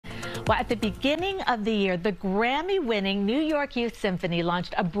Well, at the beginning of the year, the Grammy-winning New York Youth Symphony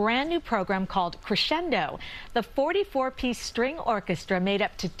launched a brand new program called Crescendo. The 44-piece string orchestra made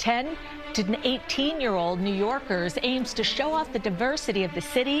up to 10 to 18-year-old New Yorkers aims to show off the diversity of the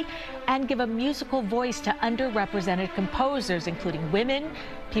city and give a musical voice to underrepresented composers, including women,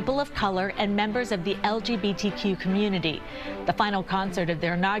 people of color, and members of the LGBTQ community. The final concert of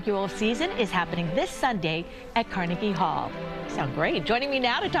their inaugural season is happening this Sunday at Carnegie Hall. Sound great. Joining me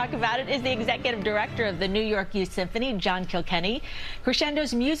now to talk about it is the executive director of the New York Youth Symphony, Kilkenny,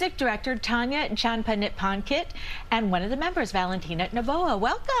 Crescendo's music director, Tanya Chanphanitpornkit, and one of the members, Valentina, Noboa.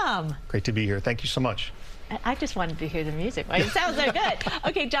 Welcome. Great to be here. Thank you so much. I just wanted to hear the music. It sounds so good.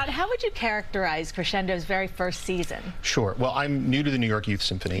 Okay, John, how would you characterize Crescendo's very first season? Sure. Well, I'm new to the New York Youth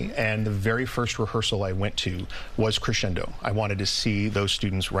Symphony, and the very first rehearsal I went to was Crescendo. I wanted to see those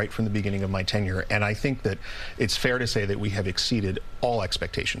students right from the beginning of my tenure, and I think that it's fair to say that we have exceeded all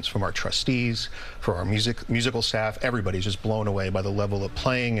expectations from our trustees, for our musical staff. Everybody's just blown away by the level of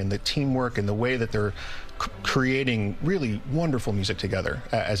playing and the teamwork and the way that they're creating really wonderful music together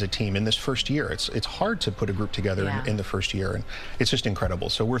as a team in this first year. It's hard to put a group together in the first year, and it's just incredible.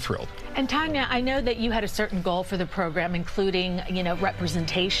 So we're thrilled. And Tanya, I know that you had a certain goal for the program, including,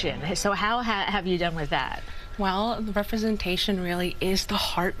 representation. So how have you done with that? Well, the representation really is the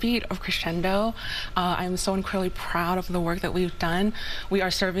heartbeat of Crescendo. I'm so incredibly proud of the work that we've done. We are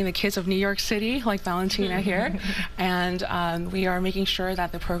serving the kids of New York City, like Valentina here, and we are making sure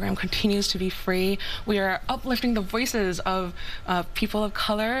that the program continues to be free. We are uplifting the voices of people of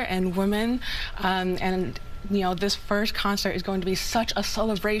color and women, and this first concert is going to be such a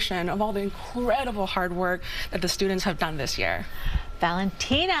celebration of all the incredible hard work that the students have done this year.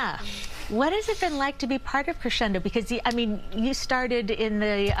 Valentina, what has it been like to be part of Crescendo? Because, you started in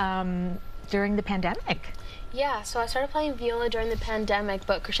the during the pandemic. Yeah, so I started playing viola during the pandemic,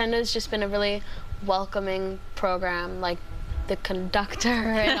 but Crescendo has just been a really welcoming program. Like the conductor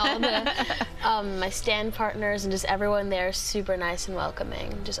and all the my stand partners and just everyone there is super nice and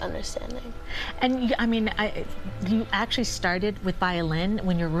welcoming, just understanding. And you actually started with violin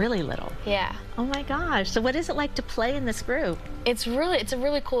when you're really little. Yeah. Oh my gosh. So what is it like to play in this group? It's a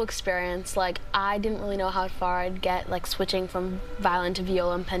really cool experience. Like, I didn't really know how far I'd get, like switching from violin to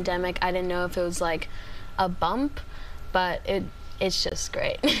viola in pandemic. I didn't know if it was like a bump, but it's just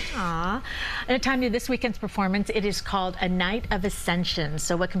great. Aww. And Tanya, this weekend's performance, it is called A Night of Ascension.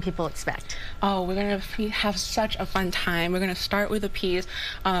 So what can people expect? Oh, we're going to have such a fun time. We're going to start with a piece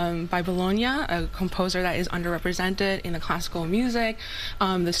by Bologna, a composer that is underrepresented in the classical music.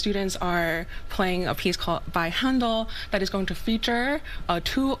 The students are playing a piece by Handel that is going to feature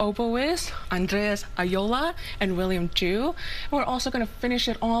two oboists, Andreas Ayola and William Jew. We're also going to finish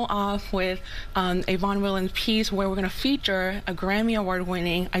it all off with a Von Willen piece where we're going to feature a Grammy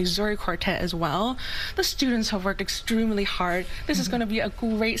Award-winning Aizuri Quartet as well. The students have worked extremely hard. This is going to be a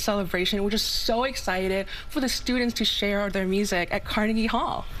great celebration. We're just so excited for the students to share their music at Carnegie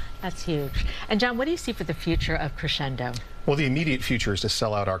Hall. That's huge. And John, what do you see for the future of Crescendo? Well, the immediate future is to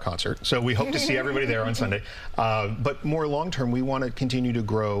sell out our concert, so we hope to see everybody there on Sunday. But more long-term, we want to continue to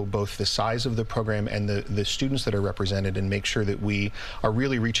grow both the size of the program and the students that are represented, and make sure that we are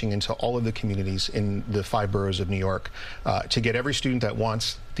really reaching into all of the communities in the 5 boroughs of New York to get every student that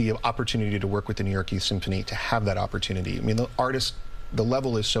wants the opportunity to work with the New York Youth Symphony to have that opportunity. I mean, the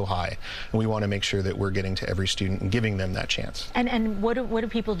level is so high, and we want to make sure that we're getting to every student and giving them that chance. And what do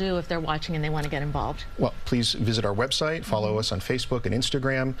people do if they're watching and they want to get involved? Well, please visit our website, follow us on Facebook and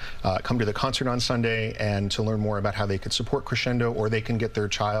Instagram, come to the concert on Sunday, and to learn more about how they could support Crescendo, or they can get their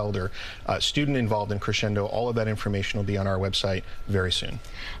child or student involved in Crescendo. All of that information will be on our website very soon.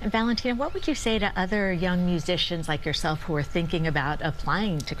 And Valentina, what would you say to other young musicians like yourself who are thinking about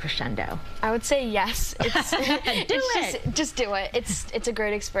applying to Crescendo? I would say yes. Just do it. It's a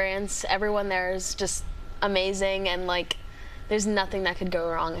great experience. Everyone there is just amazing, and there's nothing that could go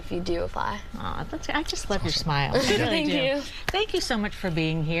wrong if you do apply. Aw, I just love your smile. Thank you. Thank you so much for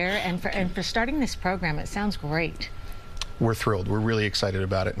being here and for starting this program. It sounds great. We're thrilled. We're really excited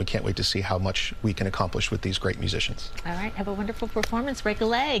about it. We can't wait to see how much we can accomplish with these great musicians. All right, have a wonderful performance. Break a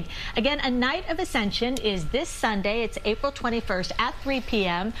leg. Again, A Night of Ascension is this Sunday. It's April 21st at 3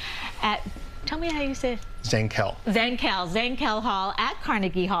 p.m. at, tell me how you say it. Zankel Hall at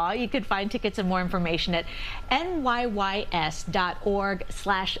Carnegie Hall. You could find tickets and more information at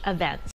nyys.org/events.